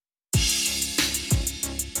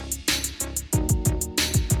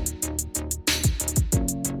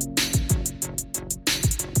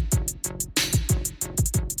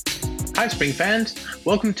Hi, Spring fans.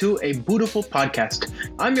 Welcome to a Bootiful Podcast.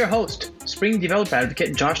 I'm your host, Spring developer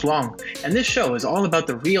advocate Josh Long, and this show is all about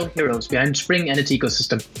the real heroes behind Spring and its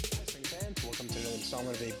ecosystem. Hi, Spring fans. Welcome to another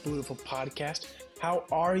installment of a Bootiful Podcast. How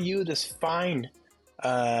are you this fine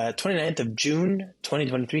 29th of June,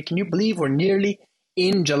 2023? Can you believe we're nearly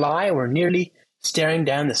in July? We're nearly staring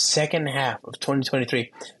down the second half of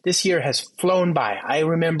 2023. This year has flown by. I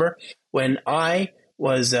remember when I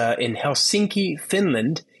was in Helsinki,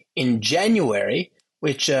 Finland, in January,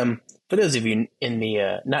 which, for those of you in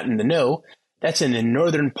the not in the know, that's in the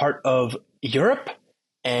northern part of Europe,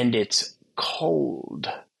 and it's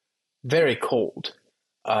cold, very cold,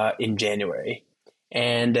 in January.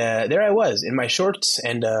 And there I was in my shorts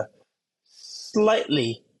and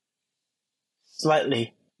slightly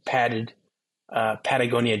padded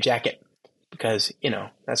Patagonia jacket, because, you know,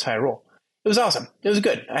 that's how I roll. It was awesome. It was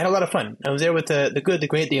good. I had a lot of fun. I was there with the good, the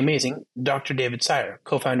great, the amazing Dr. David Sire,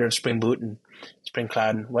 co-founder of Spring Boot and Spring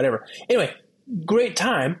Cloud and whatever. Anyway, great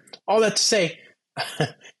time. All that to say,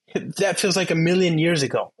 that feels like a million years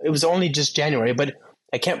ago. It was only just January, but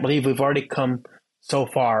I can't believe we've already come so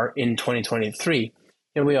far in 2023.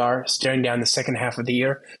 Here we are staring down the second half of the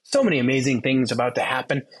year. So many amazing things about to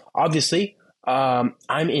happen. Obviously, I'm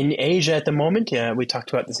in Asia at the moment. We talked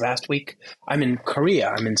about this last week. I'm in Korea.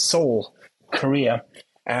 I'm in Seoul, Korea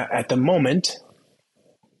at the moment.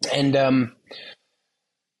 And,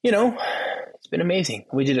 you know, it's been amazing.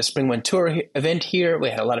 We did a Spring One Tour event here. We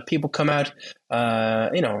had a lot of people come out,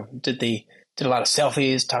 you know, did a lot of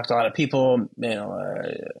selfies, talked to a lot of people, you know,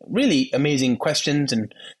 really amazing questions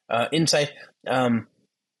and insight.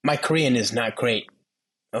 My Korean is not great.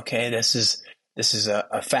 Okay, this is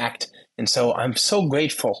a fact. And so I'm so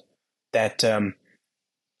grateful that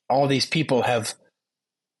all these people have,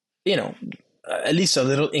 you know, at least a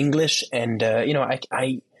little English, and you know,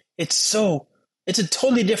 it's a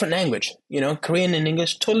totally different language. You know, Korean and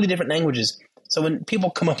English, totally different languages. So when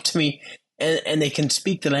people come up to me and they can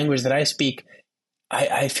speak the language that I speak,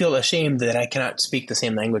 I feel ashamed that I cannot speak the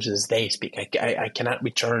same language as they speak. I cannot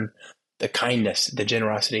return the kindness, the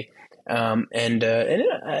generosity, and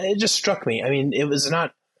it just struck me. I mean, it was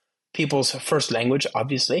not people's first language,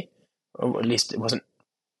 obviously, or at least it wasn't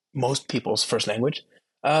most people's first language.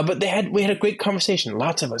 But we had a great conversation.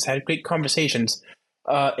 Lots of us had great conversations,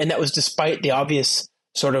 and that was despite the obvious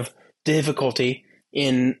sort of difficulty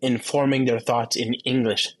in forming their thoughts in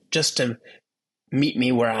English, just to meet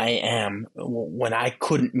me where I am when I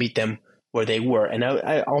couldn't meet them where they were. And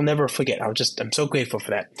I'll never forget. I'm so grateful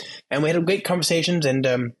for that. And we had great conversations, and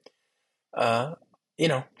you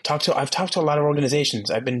know, I've talked to a lot of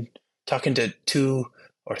organizations. I've been talking to 2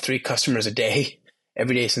 or 3 customers a day,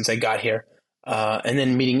 every day since I got here, and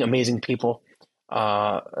then meeting amazing people,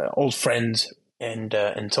 old friends, and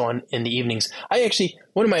so on in the evenings. I actually,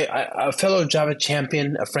 one of my a fellow Java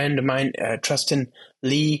champion, a friend of mine, Trustin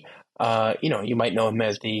Lee, you know, you might know him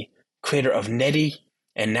as the creator of Netty,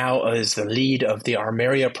 and now as the lead of the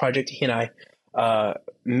Armeria project. He and I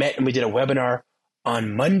met, and we did a webinar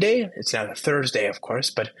on Monday. It's now Thursday, of course,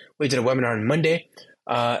 but we did a webinar on Monday,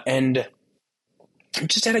 and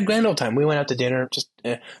just had a grand old time. We went out to dinner.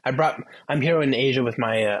 I'm here in Asia with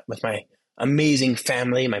my amazing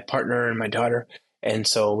family, my partner and my daughter, and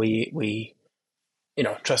so we you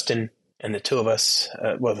know, Tristan and the 2 of us,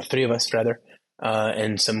 the 3 of us rather,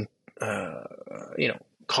 and some you know,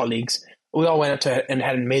 colleagues. We all went out and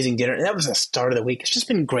had an amazing dinner, and that was the start of the week. It's just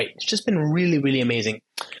been great. It's just been really, really amazing.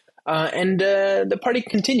 And the party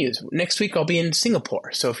continues. Next week, I'll be in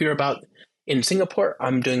Singapore. So if you're about in Singapore,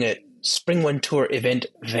 I'm doing a Spring One Tour event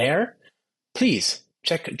there. Please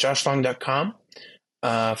check joshlong.com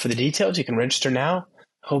for the details. You can register now.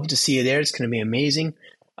 Hope to see you there. It's going to be amazing.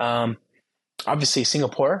 Obviously,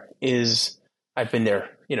 Singapore I've been there,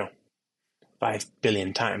 you know, 5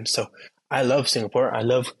 billion times. So I love Singapore. I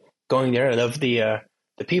love going there. I love the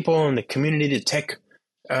people and the community. The tech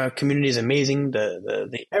community is amazing.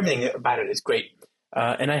 The everything about it is great.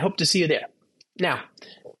 And I hope to see you there. Now,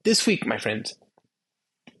 this week, my friends,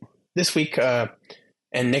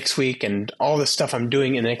 and next week, and all the stuff I'm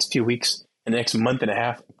doing in the next few weeks, in the next month and a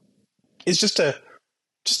half, is just a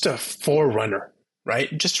forerunner,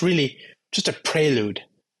 right? Just a prelude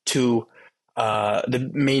to the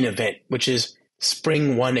main event, which is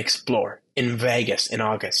Spring One Explore in Vegas in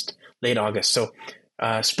August, late August. So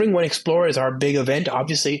Spring One Explore is our big event.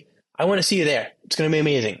 Obviously, I want to see you there. It's going to be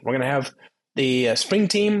amazing. We're going to have the Spring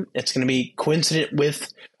team. It's going to be coincident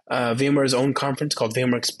with VMware's own conference called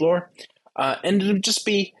VMware Explore. And it'll just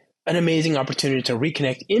be an amazing opportunity to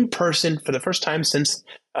reconnect in person for the first time since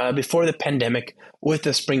before the pandemic with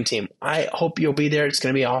the Spring team. I hope you'll be there. It's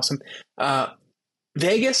going to be awesome.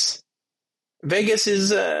 Vegas, Vegas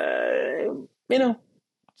is, it's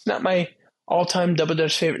not my all-time Double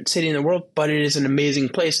Dutch favorite city in the world, but it is an amazing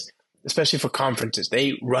place, especially for conferences.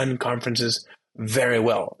 They run conferences very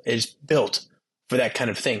well. It's built for that kind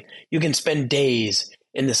of thing. You can spend days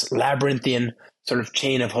in this labyrinthian sort of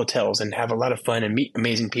chain of hotels and have a lot of fun and meet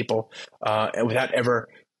amazing people without ever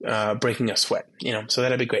breaking a sweat. So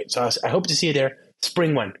that'd be great. So I hope to see you there.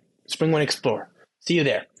 Spring one Explore. See you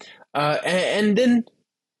there. And then,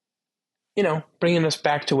 bringing us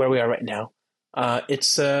back to where we are right now.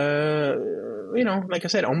 It's like I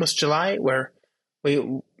said, almost July, where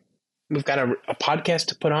we've got a podcast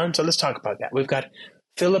to put on. So let's talk about that. We've got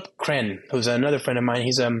Philipp Krenn, who's another friend of mine.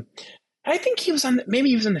 He's I think he was on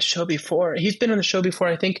the show before. He's been on the show before.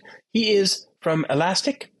 I think he is from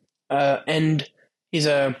Elastic, and he's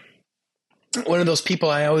one of those people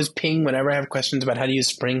I always ping whenever I have questions about how to use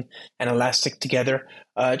Spring and Elastic together.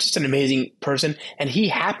 Just an amazing person, and he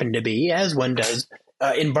happened to be, as one does,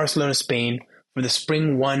 in Barcelona, Spain, for the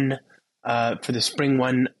Spring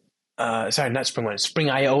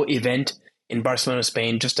I/O event in Barcelona,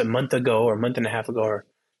 Spain, just a month ago or a month and a half ago or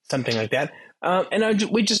something like that.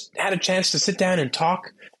 We just had a chance to sit down and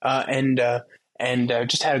talk and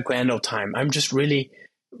just had a grand old time. I'm just really,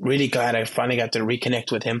 really glad I finally got to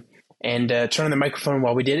reconnect with him and turn on the microphone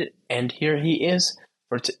while we did it. And here he is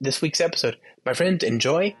for this week's episode. My friends,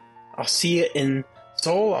 enjoy. I'll see you in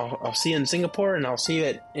Seoul. I'll see you in Singapore, and I'll see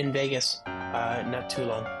you in Vegas not too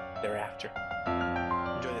long thereafter.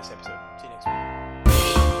 Enjoy this episode. See you next week.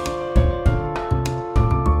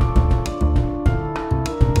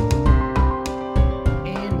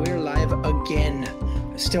 And we're live again.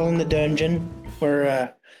 Still in the dungeon.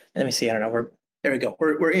 We're let me see. I don't know. There we go.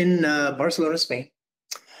 We're in Barcelona, Spain.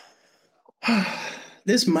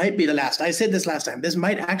 This might be the last. I said this last time. This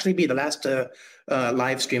might actually be the last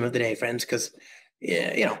live stream of the day, friends, because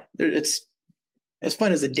it's as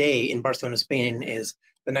fun as the day in Barcelona, Spain is.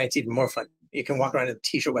 The night's even more fun. You can walk around in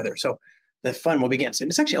t-shirt weather, so the fun will begin. So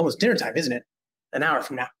it's actually almost dinner time, isn't it? An hour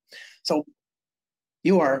from now. So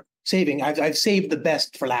you are saving. I've saved the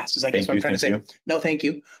best for last, is I guess what I'm trying to say. No, thank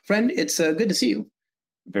you, friend. It's good to see you.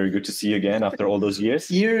 Very good to see you again after all those years.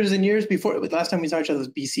 Years and years before. The last time we saw each other was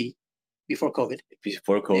BC. Before COVID.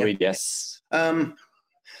 Before COVID, yeah. Yes.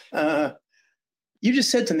 You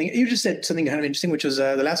just said something. You just said something kind of interesting, which was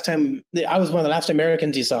the last time I was one of the last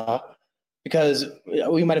Americans you saw, because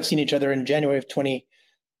we might have seen each other in January of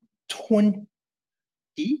 2020.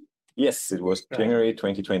 Yes, it was January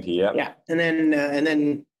 2020. Yeah. Yeah, and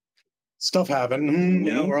then stuff happened.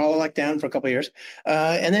 Mm-hmm. We're all locked down for a couple of years,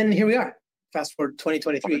 and then here we are. Fast forward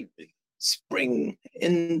 2023.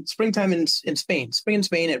 Springtime in Spain. Spring in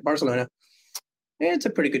Spain at Barcelona. It's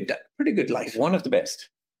a pretty good life. One of the best.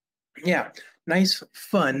 Yeah. Nice,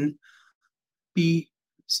 fun.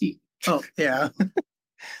 BC. Oh, yeah.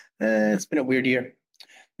 It's been a weird year.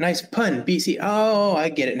 Nice pun. BC. Oh, I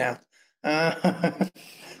get it now.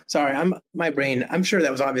 Sorry, my brain. I'm sure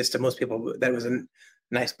that was obvious to most people that was a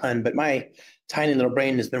nice pun, but my tiny little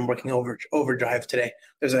brain has been working overdrive today.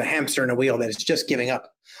 There's a hamster in a wheel that is just giving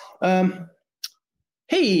up.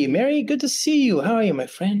 Hey, Mary, good to see you. How are you, my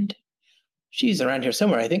friend? She's around here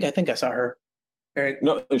somewhere, I think. I saw her.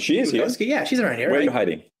 No, she is here. Yeah, she's around here. Where are you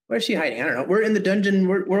hiding? Where's she hiding? I don't know. We're in the dungeon.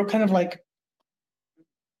 We're kind of like,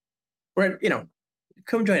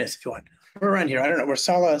 come join us if you want. We're around here. I don't know. We're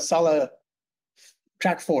Sala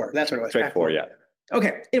track 4. That's what it was. Track 4, yeah.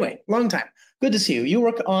 Okay. Anyway, long time. Good to see you. You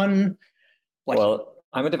work on what? Well,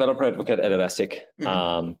 I'm a developer advocate at Elastic.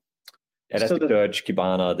 Mm-hmm. Elasticsearch,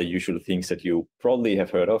 Kibana, the usual things that you probably have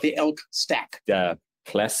heard of. The Elk stack. The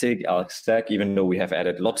classic Elk stack, even though we have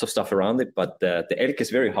added lots of stuff around it. But the Elk is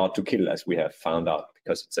very hard to kill, as we have found out,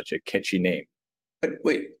 because it's such a catchy name. But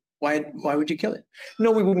wait, why would you kill it?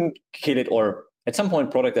 No, we wouldn't kill it. Or at some point,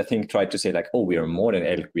 product, I think, tried to say like, oh, we are more than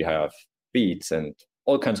Elk. We have beats and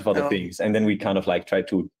all kinds of other things. And then we kind of like tried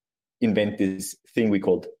to invent this thing we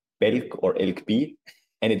called Belk or Elk bee.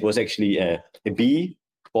 And it was actually a bee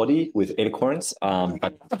body with elk horns.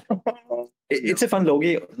 But it's a fun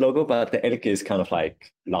logo, but the elk is kind of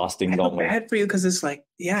like lasting long. I feel bad for you because it's like,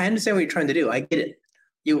 yeah, I understand what you're trying to do. I get it.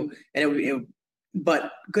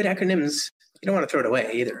 But good acronyms, you don't want to throw it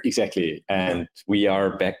away either. Exactly. And we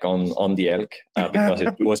are back on the elk because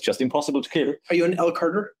it was just impossible to kill. Are you an elk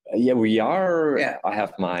herder? Yeah, we are. Yeah. I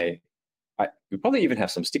have we probably even have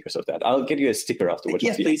some stickers of that. I'll get you a sticker afterwards.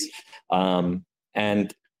 Yes, please.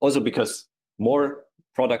 And also because more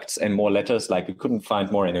products and more letters, like we couldn't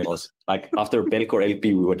find more animals. Like after Belk or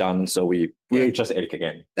LP, we were done. So we're just elk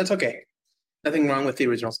again. That's okay. Nothing wrong with the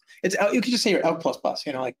originals. It's you could just say you're elk plus,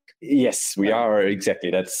 like. Yes, we are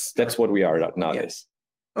exactly. That's what we are nowadays.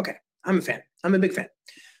 Yeah. Okay, I'm a fan. I'm a big fan.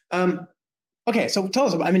 Okay, so tell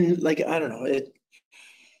us about, I mean, like, I don't know.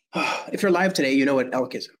 If you're live today, you know what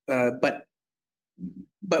elk is. But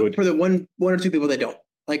Good. for the one or two people that don't,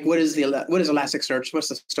 like, what is Elasticsearch? What's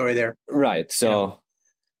the story there? Right. So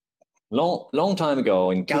long time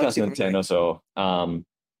ago, in 2010 or so,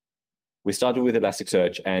 we started with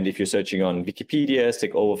Elasticsearch. And if you're searching on Wikipedia,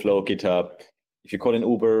 Stack Overflow, GitHub, if you call an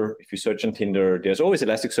Uber, if you search on Tinder, there's always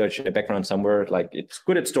Elasticsearch in the background somewhere. Like, it's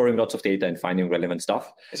good at storing lots of data and finding relevant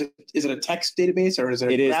stuff. Is it a text database, or is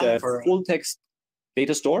it? It is a full text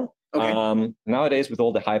data store. Okay. Nowadays, with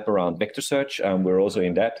all the hype around vector search, we're also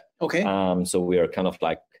in that. Okay. So we are kind of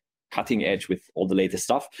like cutting edge with all the latest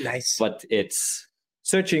stuff. Nice. But it's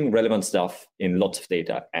searching relevant stuff in lots of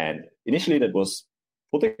data. And initially that was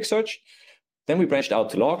full text search. Then we branched out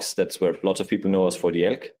to logs. That's where lots of people know us for the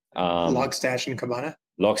elk. Logstash and Kibana.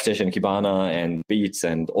 Logstash and Kibana and Beats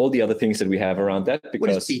and all the other things that we have around that. Because what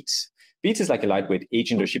is Beats? Beats is like a lightweight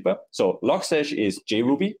agent or shipper. So Logstash is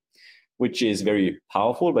JRuby, which is very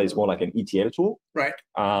powerful, but it's more like an ETL tool. Right.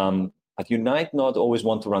 But you might not always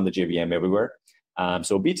want to run the JVM everywhere.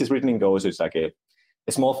 So Beats is written in Go, so it's like a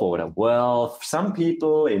small forwarder. Well, some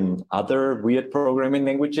people in other weird programming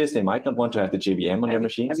languages, they might not want to have the JVM on their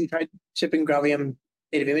machines. Have you tried shipping GraalVM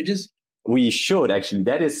native images? We should, actually.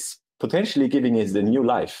 That is potentially giving us the new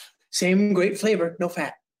life. Same great flavor, no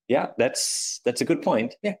fat. Yeah, that's a good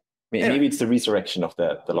point. Yeah. Maybe it's the resurrection of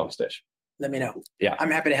the Logstash. Let me know. Yeah.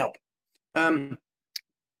 I'm happy to help. I'll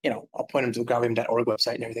point them to the GraalVM.org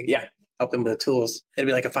website and everything. Yeah. Help them with the tools. It'll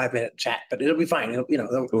be like a 5-minute chat, but it'll be fine.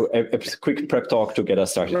 A quick prep talk to get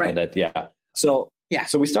us started on that. Yeah. So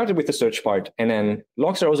we started with the search part, and then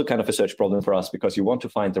logs are also kind of a search problem for us because you want to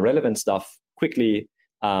find the relevant stuff quickly.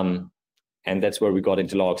 And that's where we got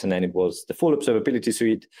into logs. And then it was the full observability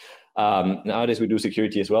suite. Nowadays we do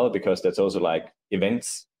security as well, because that's also like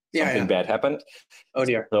events. Something bad happened. Oh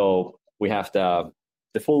dear. So we have the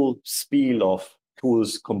full spiel of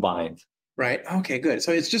tools combined. Right. Okay, good.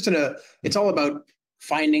 So it's just it's all about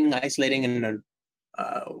finding, isolating, and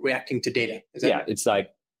reacting to data. Is that it's like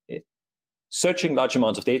searching large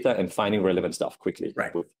amounts of data and finding relevant stuff quickly.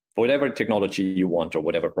 Right. With whatever technology you want or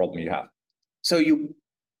whatever problem you have. So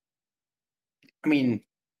in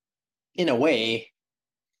a way,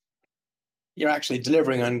 you're actually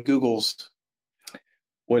delivering on Google's.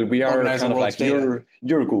 Well, we are kind of like your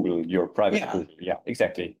Google, your private Google. Yeah,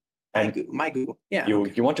 exactly. And my Google. Yeah.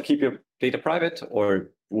 You want to keep your data private,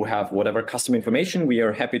 or you have whatever custom information, we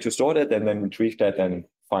are happy to store that and then retrieve that and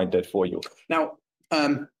find that for you. Now,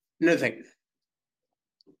 another thing.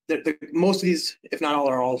 Most of these, if not all,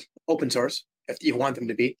 are all open source, if you want them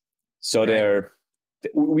to be. So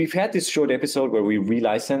we've had this short episode where we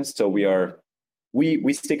relicensed. So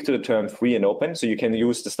we stick to the term free and open. So you can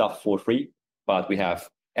use the stuff for free, but we have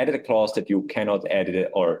added a clause that you cannot edit it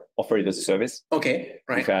or offer it as a service. Okay,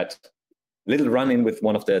 right. We've had little run-in with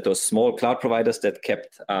one of those small cloud providers that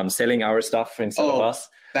kept selling our stuff instead of us.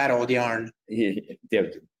 That old yarn.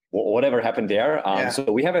 Whatever happened there.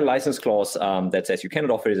 So we have a license clause that says you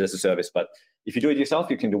cannot offer it as a service, but if you do it yourself,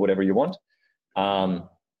 you can do whatever you want.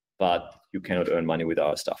 But you cannot earn money with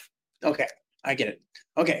our stuff. Okay, I get it.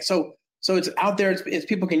 Okay, so it's out there. It's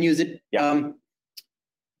people can use it.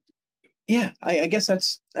 Yeah. I guess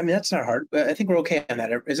that's not hard. I think we're okay on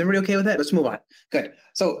that. Is everybody okay with that? Let's move on. Good.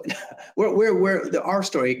 So where our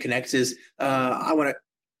story connects is I want to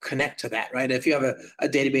connect to that, right? If you have a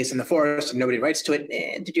database in the forest and nobody writes to it,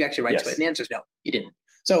 did you actually write to it? And the answer is no, you didn't.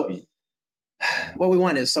 So what we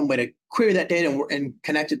want is some way to query that data and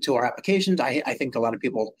connect it to our applications. I think a lot of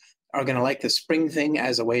people are going to like the Spring thing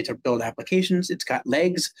as a way to build applications. It's got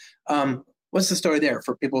legs. What's the story there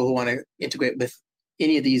for people who want to integrate with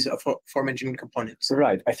any of these aforementioned components?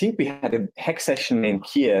 Right. I think we had a hack session in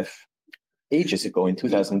Kiev ages ago in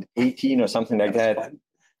 2018 or something like that. Fun.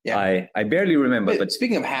 Yeah. I barely remember. But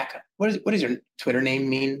speaking of hack, what does your Twitter name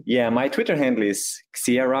mean? Yeah, my Twitter handle is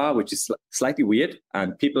Xiera, which is slightly weird,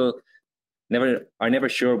 and people are never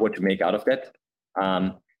sure what to make out of that.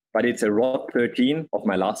 But it's a rot 13 of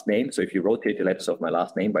my last name. So if you rotate the letters of my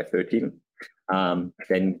last name by 13,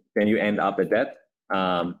 then you end up at that.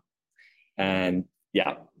 And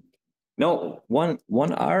yeah, no, one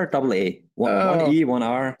R double A, one E, one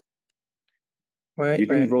R. Wait, you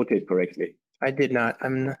didn't rotate correctly. I did not.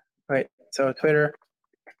 Right. So Twitter.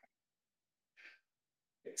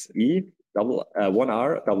 It's E double one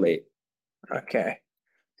R double A. Okay.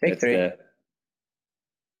 Take three.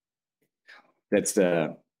 That's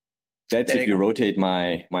if you rotate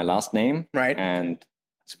my last name. Right. And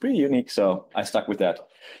it's pretty unique, so I stuck with that.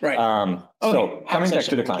 Right. So coming back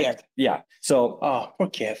to the client. Kiev. Yeah. So poor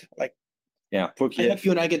Kiev. Like Yeah, poor I hope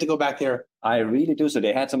you and I get to go back there. I really do. So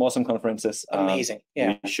they had some awesome conferences. Amazing.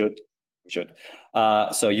 Yeah. We should.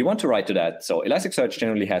 So you want to write to that. So Elasticsearch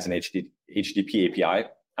generally has an HTTP API.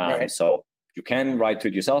 Right. So you can write to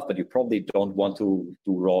it yourself, but you probably don't want to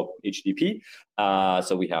do raw HTTP.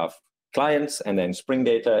 So we have clients, and then Spring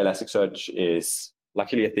Data. Elasticsearch is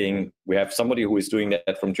luckily a thing. We have somebody who is doing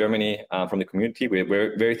that from Germany, from the community.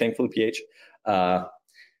 We're very thankful, PH,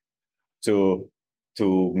 to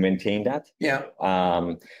maintain that. Yeah.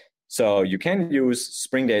 So you can use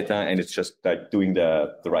Spring Data, and it's just like doing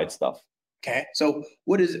the right stuff. Okay. So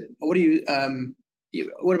what about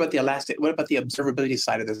the Elastic? What about the observability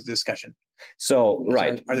side of this discussion? So,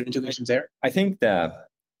 right. Are there integrations there? I think the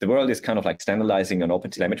world is kind of like standardizing on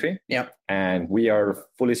OpenTelemetry. Yeah. And we are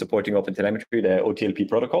fully supporting OpenTelemetry, the OTLP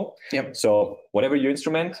protocol. Yep. So whatever you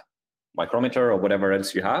instrument, micrometer or whatever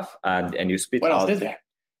else you have, and you spit what out. What else is there?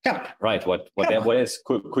 Yeah. Right. What else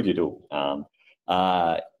could you do?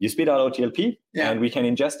 You spit out OTLP, and we can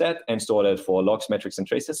ingest that and store that for logs, metrics, and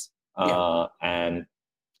traces, and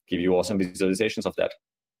give you awesome visualizations of that.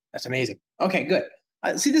 That's amazing. Okay, good.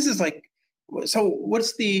 See, this is like, so what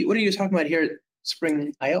are you talking about here at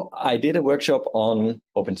Spring IO? I did a workshop on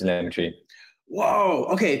OpenTelemetry. Whoa.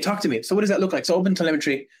 Okay, talk to me. So what does that look like? So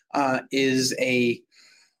OpenTelemetry is an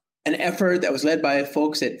effort that was led by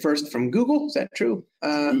folks at first from Google. Is that true?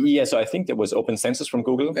 Yeah, so I think there was Open Census from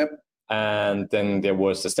Google. Yep. And then there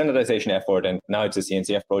was the standardization effort, and now it's a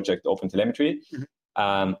CNCF project, OpenTelemetry.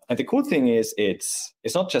 Mm-hmm. And the cool thing is it's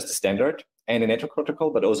not just the standard and the network protocol,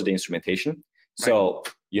 but also the instrumentation. Right. So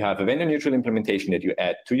you have a vendor-neutral implementation that you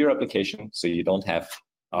add to your application, so you don't have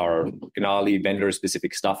our gnarly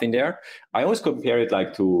vendor-specific stuff in there. I always compare it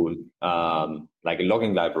like to like a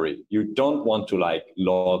logging library. You don't want to like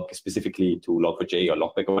log specifically to Log4j or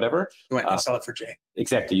Logback or whatever. You want SLF4j.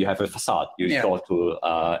 Exactly. You have a facade. You talk to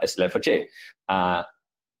SLF4j.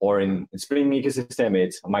 Or in Spring ecosystem,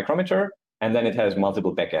 it's a micrometer, and then it has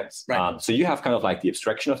multiple backends. Right. So you have kind of like the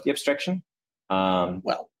abstraction of the abstraction.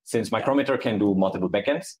 Since micrometer can do multiple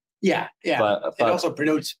backends. Yeah. But it also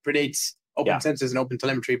predates Open Census and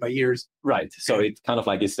OpenTelemetry by years. Right. So it kind of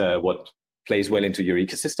like is what plays well into your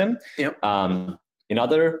ecosystem. Yep. In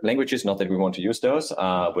other languages, not that we want to use those,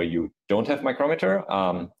 where you don't have micrometer,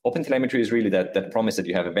 OpenTelemetry is really that promise that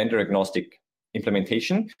you have a vendor agnostic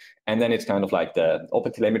implementation. And then it's kind of like the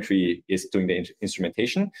OpenTelemetry is doing the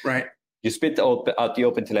instrumentation. Right. You spit out the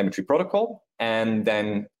OpenTelemetry protocol, and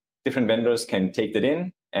then different vendors can take that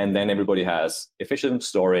in. And then everybody has efficient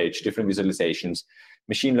storage, different visualizations,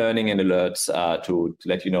 machine learning and alerts to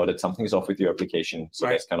let you know that something is off with your application. So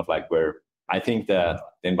that's kind of like where I think the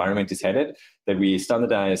environment is headed, that we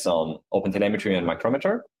standardize on OpenTelemetry and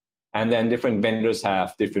micrometer. And then different vendors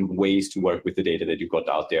have different ways to work with the data that you got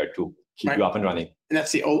out there to keep you up and running. And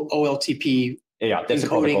that's the OLTP that's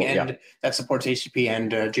encoding, and that supports HTTP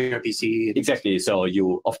and gRPC. Exactly. So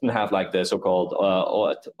you often have like the so-called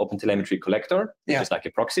OpenTelemetry collector, which is like a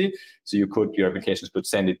proxy. So your applications could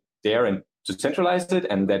send it there and to centralize it,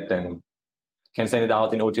 and that then can send it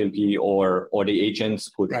out in OTLP, or the agents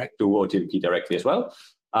could do OTLP directly as well.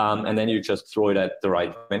 And then you just throw it at the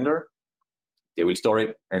right vendor. They will store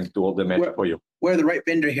it and do all the magic for you. Where the right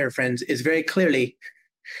vendor here, friends, is very clearly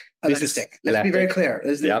Elastic. Let's be very clear.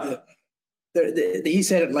 He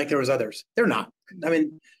said it like there was others. They're not. I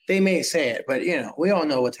mean, they may say it, but we all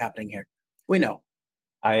know what's happening here. We know.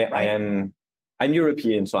 I'm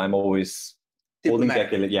European, so I'm always holding back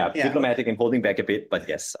diplomatic and holding back a bit. But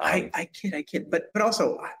yes, I kid. But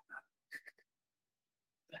also,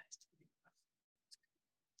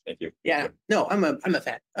 thank you. Yeah, no, I'm a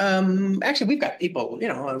fan. Actually, we've got people.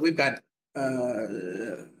 We've got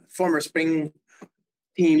former Spring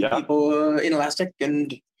team people in Elastic,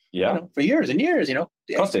 and for years and years.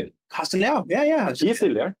 Costin now, yeah. He's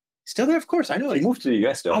still there. Still there, of course. I know. He moved to the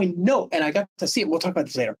US, though. I know, and I got to see it. We'll talk about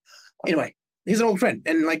this later. Anyway, he's an old friend,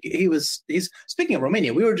 and like he's speaking of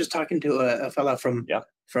Romania. We were just talking to a fella from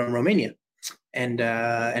Romania, and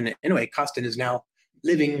anyway, Costin is now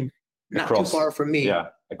living not too far from me. Yeah,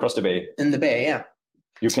 across the bay. In the bay, yeah.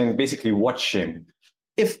 You can basically watch him.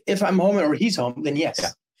 If I'm home or he's home, then yes. Yeah.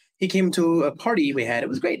 He came to a party we had. It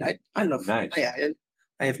was great. I love. Nice.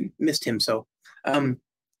 I have missed him so.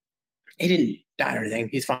 He didn't die or anything.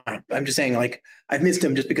 He's fine. I'm just saying, like, I've missed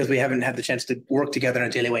him just because we haven't had the chance to work together in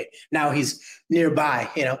a daily way. Now he's nearby,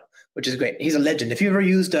 which is great. He's a legend. If you ever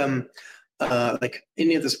used like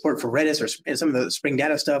any of the support for Redis or some of the Spring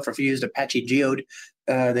Data stuff, or if you used Apache Geode,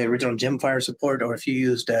 the original Gemfire support, or if you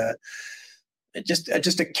used just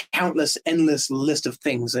a endless list of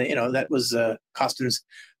things, that was Costin's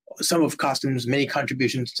some of Costin's many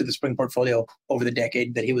contributions to the Spring portfolio over the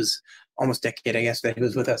decade that he was almost decade, I guess, that he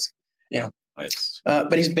was with us. Nice.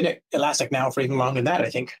 But he's been at Elastic now for even longer than that, I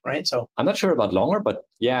think, right? So I'm not sure about longer, but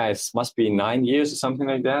yeah, it must be 9 years or something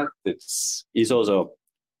like that. He's also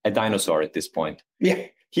a dinosaur at this point. Yeah.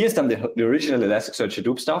 He has done the original Elasticsearch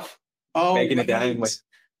Hadoop stuff. Oh, back in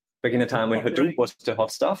the time when Hadoop was the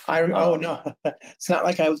hot stuff. Oh no, it's not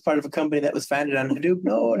like I was part of a company that was founded on Hadoop.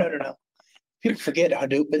 No. People forget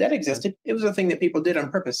Hadoop, but that existed. It was a thing that people did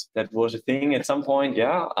on purpose. That was a thing at some point,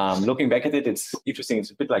 yeah. Looking back at it, it's interesting.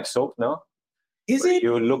 It's a bit like soap, no? Is it?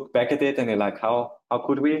 You look back at it and you're like, how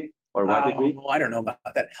could we? Or why did we? I don't know about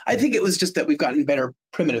that. I think it was just that we've gotten better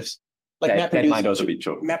primitives. Like that might also be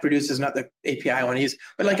true. MapReduce is not the API I want to use,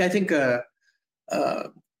 but like I think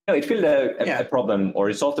no, it filled a problem, or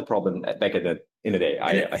it solved the problem back in the day.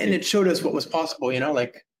 And it showed us what was possible,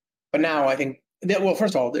 but now I think that, well,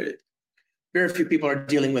 first of all, very few people are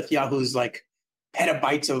dealing with Yahoo's like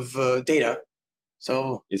petabytes of data.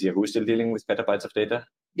 So is Yahoo still dealing with petabytes of data?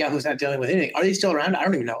 Yahoo's not dealing with anything. Are they still around? I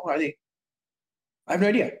don't even know. Are they? I have no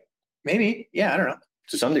idea. Maybe. Yeah, I don't know.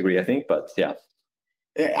 To some degree, I think, but yeah.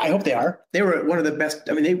 I hope they are. They were one of the best.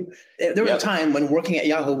 I mean, there was a time when working at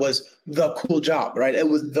Yahoo was the cool job, right? It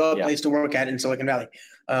was the place to work at in Silicon Valley.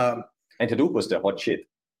 And Hadoop was the hot shit.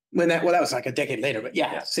 That was like a decade later, but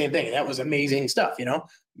same thing. That was amazing stuff,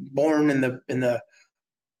 born in the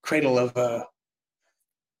cradle of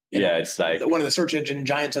it's like one of the search engine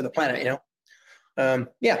giants of the planet,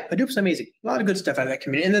 Hadoop's amazing. A lot of good stuff out of that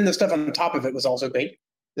community. And then the stuff on top of it was also great.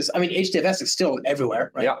 HDFS is still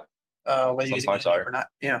everywhere, right? Yeah. Whether you use it or not.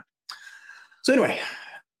 Yeah. So anyway,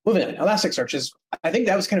 moving on. Elasticsearch is, I think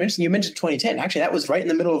that was kind of interesting. You mentioned 2010. Actually, that was right in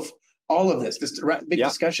the middle of all of this big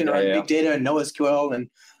discussion around big data and NoSQL and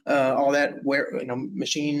all that, where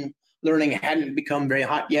machine learning hadn't become very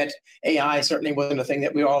hot yet. AI certainly wasn't a thing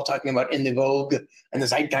that we were all talking about in the vogue and the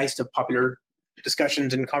zeitgeist of popular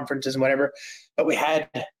discussions and conferences and whatever. But we had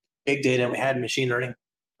big data and we had machine learning.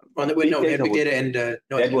 We had big data and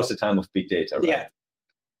that was the time of big data, right? Yeah.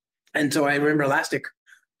 And so I remember Elastic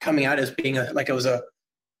coming out as being it was a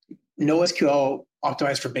NoSQL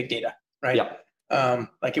optimized for big data, right? Yeah. And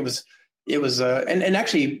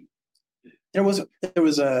actually there was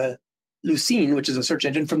a Lucene, which is a search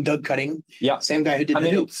engine from Doug Cutting. Yeah. Same guy who did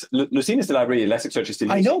Lucene is the library Elasticsearch is still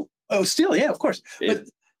using. I know. Oh, still, yeah, of course. But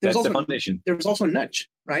that's also the foundation. There was also Nudge,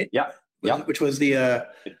 right? Yeah. Which was the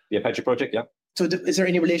Apache project, yeah. So is there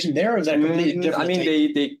any relation there, or is that a completely different? I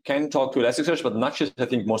mean, they can talk to Elasticsearch, but Nudge is, I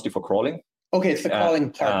think, mostly for crawling. Okay, it's the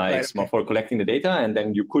crawling part. It's more for collecting the data, and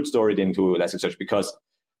then you could store it into Elasticsearch, because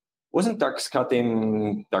wasn't Doug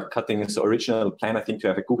Cutting's original plan, I think, to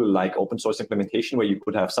have a Google-like open source implementation where you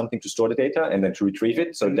could have something to store the data and then to retrieve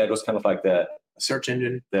it. So that was kind of like the search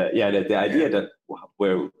engine. The idea that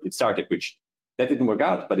where it started, which that didn't work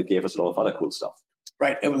out, but it gave us a lot of other cool stuff.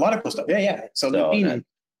 Right, a lot of cool stuff. Yeah. So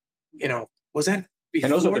was that before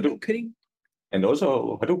and also Doug Cutting? And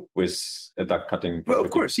also Hadoop was a Doug Cutting. Well, of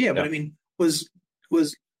course, yeah. But I mean, was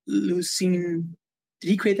Lucene? Did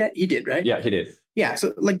he create that? He did, right? Yeah, he did. Yeah,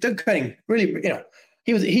 so like Doug Cutting, really,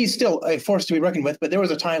 he's still a force to be reckoned with. But there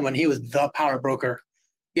was a time when he was the power broker,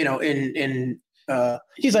 he's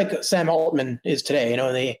like Sam Altman is today, in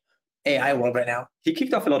the AI world right now. He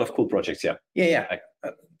kicked off a lot of cool projects, yeah. Yeah,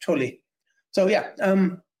 totally. So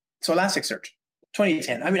so Elasticsearch,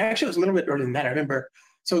 2010. I mean, actually, it was a little bit earlier than that. I remember.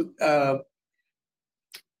 So there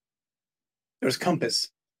was Compass.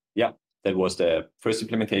 Yeah. That was the first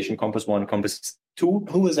implementation, Compass 1, Compass 2.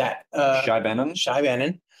 Who was that? Shai Bannon.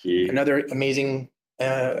 Another amazing...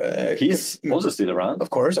 he's also still around.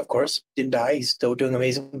 Of course. Didn't die. He's still doing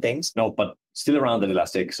amazing things. No, but still around at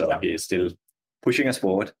Elastic. So he is still pushing us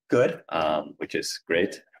forward. Good. Which is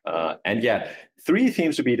great. 3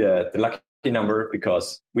 seems to be the lucky number,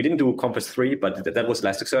 because we didn't do Compass 3, but that was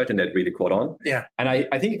Elasticsearch, and that really caught on. Yeah. And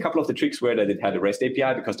I think a couple of the tricks were that it had a REST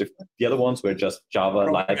API, because the other ones were just Java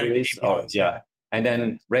libraries. And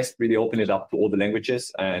then REST really opened it up to all the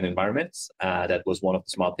languages and environments. That was one of the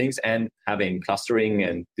smart things. And having clustering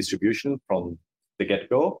and distribution from the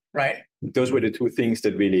get-go. Right. Those were the 2 things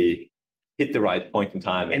that really hit the right point in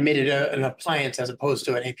time. And made it an appliance as opposed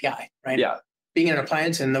to an API, right? Yeah. Being an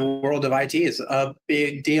appliance in the world of IT is a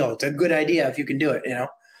big deal. It's a good idea if you can do it,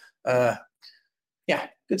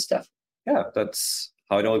 good stuff. Yeah, that's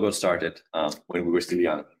how it all got started when we were still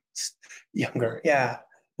young. Younger, yeah.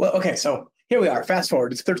 Well, okay, so here we are. Fast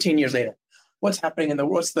forward, it's 13 years later. What's happening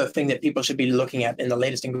what's the thing that people should be looking at in the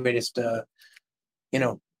latest and greatest,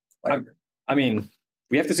 whatever? I mean,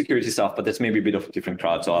 we have the security stuff, but that's maybe a bit of a different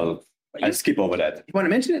crowd, so I'll skip over that. You want to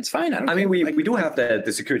mention it? It's fine. I mean, we do have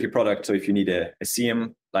the security product. So if you need a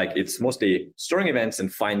CM, like it's mostly storing events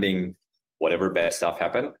and finding whatever bad stuff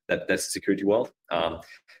happened. That's the security world.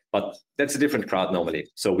 But that's a different crowd normally.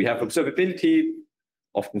 So we have observability,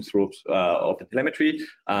 often through OpenTelemetry,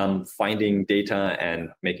 finding data and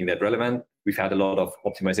making that relevant. We've had a lot of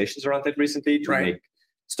optimizations around that recently to make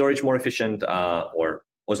storage more efficient or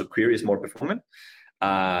also queries more performant.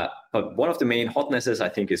 But one of the main hotnesses, I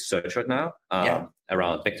think, is search right now,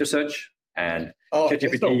 around vector search and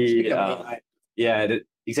ChatGPT.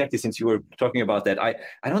 Exactly. Since you were talking about that, I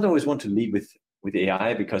don't always want to lead with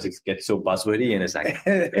AI because it gets so buzzwordy and it's like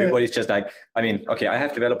everybody's just like, I mean, okay, I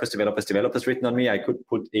have developers written on me. I could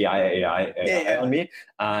put AI on me.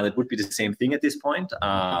 It would be the same thing at this point.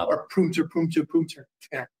 Or prompter.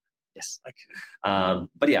 Yeah. Yes.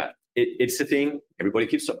 But yeah, it's a thing. Everybody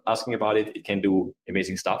keeps asking about it. It can do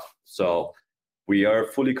amazing stuff. So we are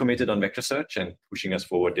fully committed on vector search and pushing us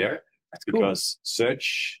forward there. That's because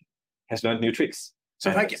search has learned new tricks. So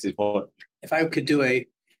if I could do I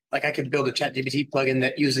could build a ChatGPT plugin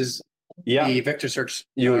that uses the vector search.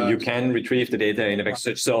 You can retrieve the data in a vector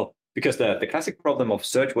search. So because the classic problem of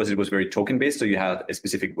search was it was very token based. So you had a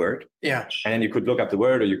specific word. Yeah. And then you could look up the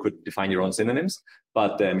word or you could define your own synonyms.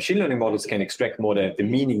 But the machine learning models can extract more the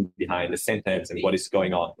meaning behind the sentence and what is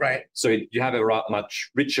going on. Right. So you have a much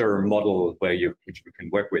richer model which you can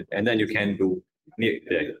work with. And then you can do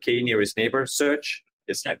the K nearest neighbor search.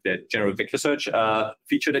 It's like the general vector search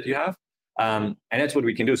feature that you have. And that's what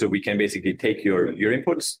we can do. So we can basically take your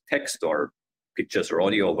inputs, text or pictures or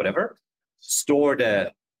audio or whatever, store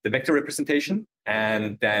the vector representation,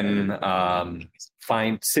 and then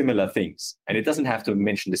find similar things. And it doesn't have to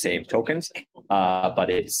mention the same tokens, but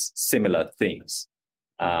it's similar things.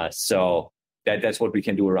 So that's what we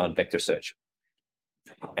can do around vector search.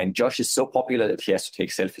 And Josh is so popular that he has to take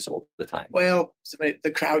selfies all the time. Well,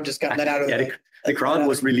 the crowd just got let out of the crowd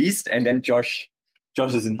was released, and then Josh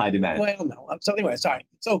is in high demand. Well, no. So anyway, sorry.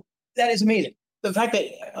 So that is amazing. The fact that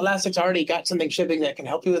Elastic's already got something shipping that can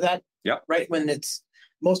help you with that. Yeah. Right when it's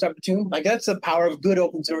most opportune. Like that's the power of good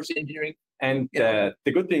open source engineering. And the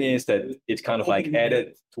good thing is that it's kind of like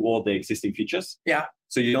added to all the existing features. Yeah.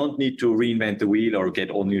 So you don't need to reinvent the wheel or get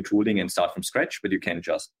all new tooling and start from scratch, but you can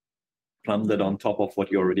just plumb that on top of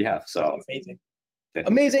what you already have. So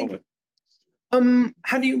amazing.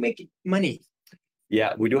 How do you make money?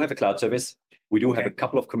 Yeah, we do have a cloud service. We do have a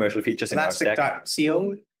couple of commercial features in our stack.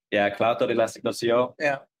 Elastic.co? Yeah, cloud.elastic.co.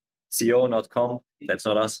 Yeah. co.com, that's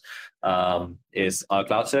not us, is our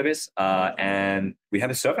cloud service. And we have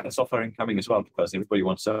a serverless offering coming as well because everybody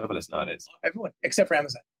wants serverless nowadays. Everyone, except for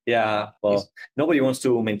Amazon. Yeah, well, nobody wants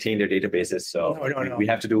to maintain their databases. So no. We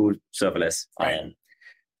have to do serverless,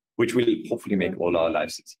 which will hopefully make all our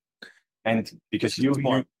lives easy. And because you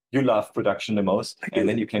love production the most, and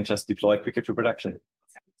then you can just deploy quicker to production.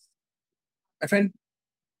 My friend,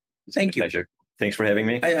 thank you. Pleasure. Thanks for having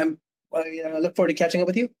me. I look forward to catching up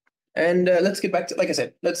with you. And let's get back to, like I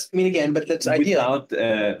said, let's meet again, but let's without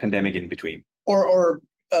pandemic in between. Or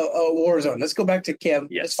a war zone. Let's go back to Kiev.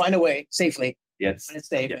 Yes. Let's find a way safely. Yes. When it's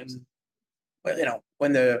safe. Yes. And,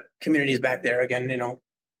 when the community is back there again,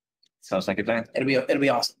 Sounds like a plan. It'll be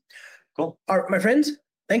awesome. Cool. All right, my friends,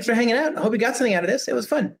 thanks for hanging out. I hope you got something out of this. It was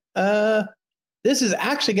fun. This is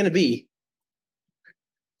actually going to be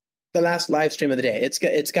the last live stream of the day. It's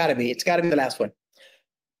got to be the last one.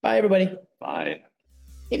 Bye, everybody. Bye.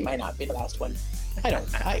 It might not be the last one.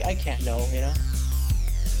 I can't know,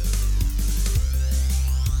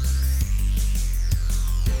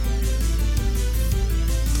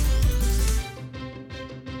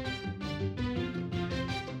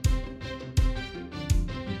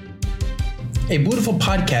 A Bootiful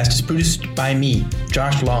Podcast is produced by me,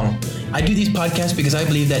 Josh Long. I do these podcasts because I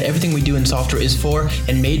believe that everything we do in software is for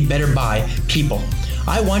and made better by people.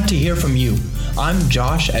 I want to hear from you. I'm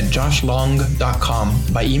Josh at joshlong.com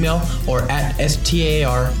by email or at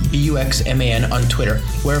STARBUXMAN on Twitter,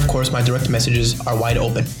 where of course my direct messages are wide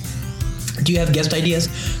open. Do you have guest ideas,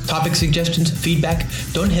 topic suggestions, feedback?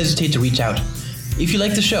 Don't hesitate to reach out. If you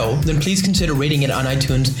like the show, then please consider rating it on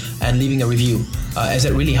iTunes and leaving a review, as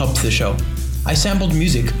it really helps the show. I sampled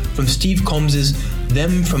music from Steve Combs's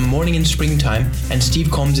Them from Morning in Springtime and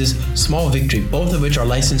Steve Combs's Small Victory, both of which are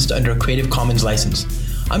licensed under a Creative Commons license.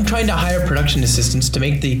 I'm trying to hire production assistants to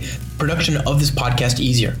make the production of this podcast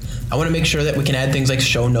easier. I want to make sure that we can add things like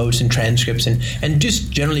show notes and transcripts and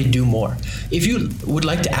just generally do more. If you would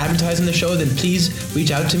like to advertise on the show, then please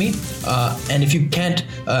reach out to me. And if you can't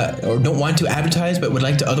or don't want to advertise but would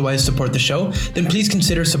like to otherwise support the show, then please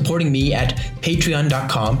consider supporting me at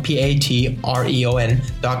patreon.com,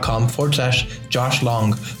 patreon.com/Josh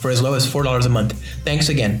Long for as low as $4 a month. Thanks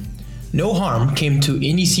again. No harm came to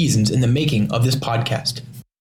any seasons in the making of this podcast.